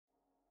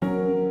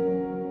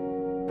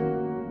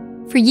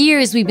For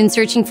years, we've been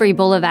searching for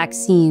Ebola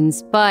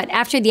vaccines, but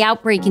after the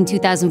outbreak in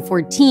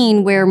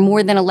 2014, where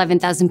more than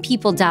 11,000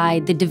 people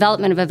died, the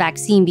development of a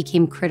vaccine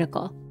became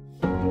critical.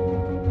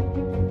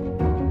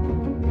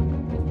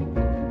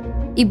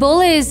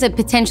 Ebola is a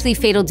potentially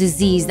fatal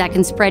disease that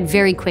can spread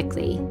very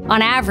quickly.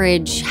 On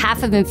average,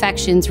 half of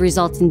infections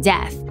result in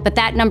death, but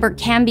that number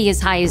can be as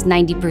high as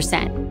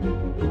 90%.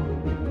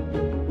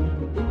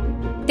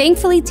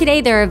 Thankfully,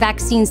 today there are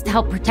vaccines to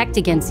help protect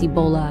against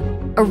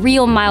Ebola, a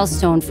real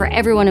milestone for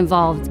everyone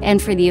involved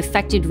and for the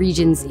affected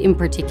regions in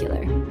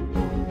particular.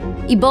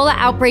 Ebola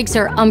outbreaks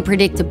are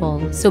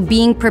unpredictable, so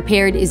being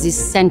prepared is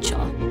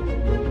essential.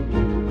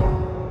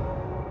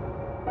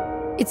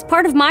 It's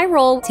part of my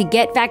role to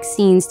get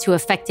vaccines to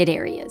affected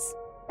areas.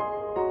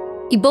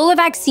 Ebola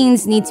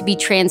vaccines need to be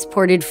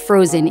transported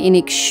frozen in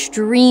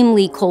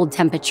extremely cold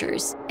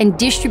temperatures and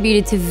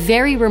distributed to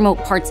very remote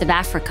parts of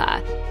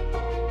Africa.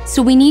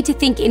 So we need to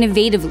think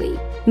innovatively,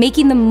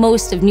 making the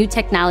most of new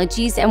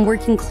technologies and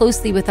working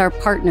closely with our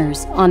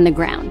partners on the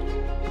ground.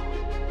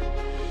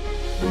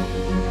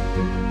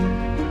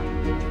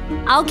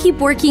 I'll keep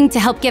working to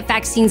help get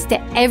vaccines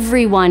to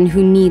everyone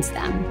who needs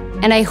them.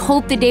 And I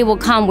hope the day will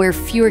come where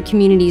fewer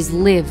communities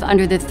live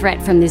under the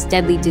threat from this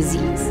deadly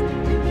disease.